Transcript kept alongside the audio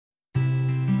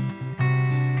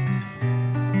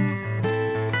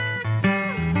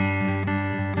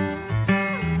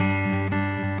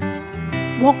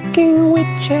Walking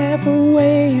whichever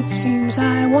way it seems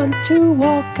I want to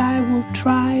walk, I will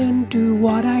try and do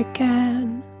what I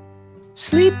can.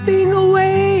 Sleeping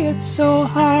away, it's so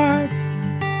hard,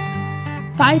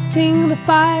 fighting the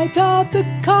fight of the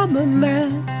common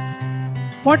man,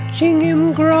 watching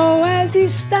him grow as he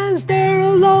stands there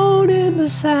alone in the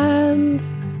sand.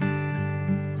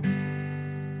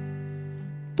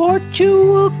 Fortune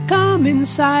will come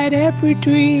inside every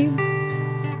dream,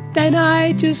 then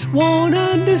I just won't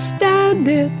understand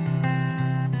it.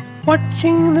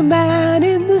 Watching the man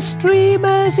in the stream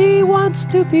as he wants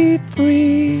to be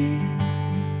free,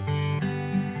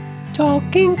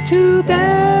 talking to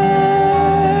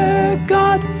their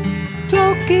God,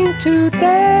 talking to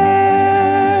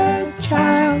their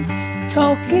child,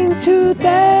 talking to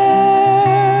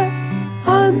their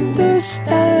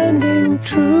understanding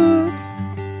truth.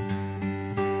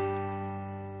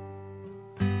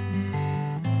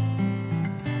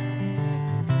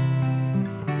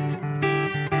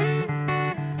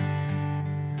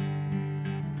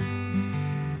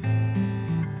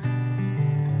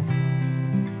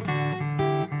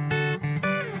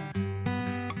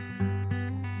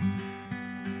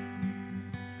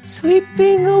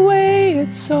 Sleeping away,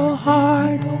 it's so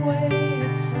hard,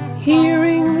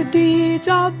 hearing the deeds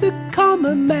of the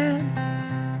common man,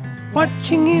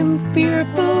 watching him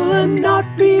fearful and not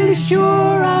really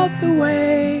sure of the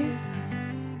way.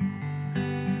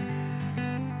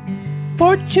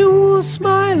 Fortune will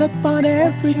smile upon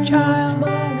every child,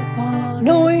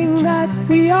 knowing that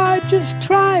we are just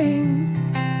trying,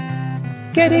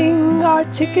 getting our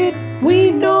ticket. We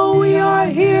know we are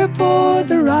here for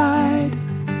the ride.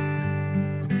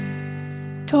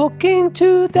 Talking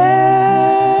to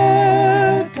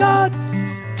their God,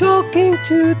 talking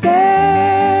to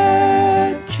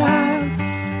their child,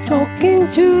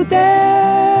 talking to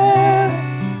their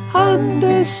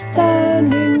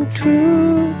understanding truth.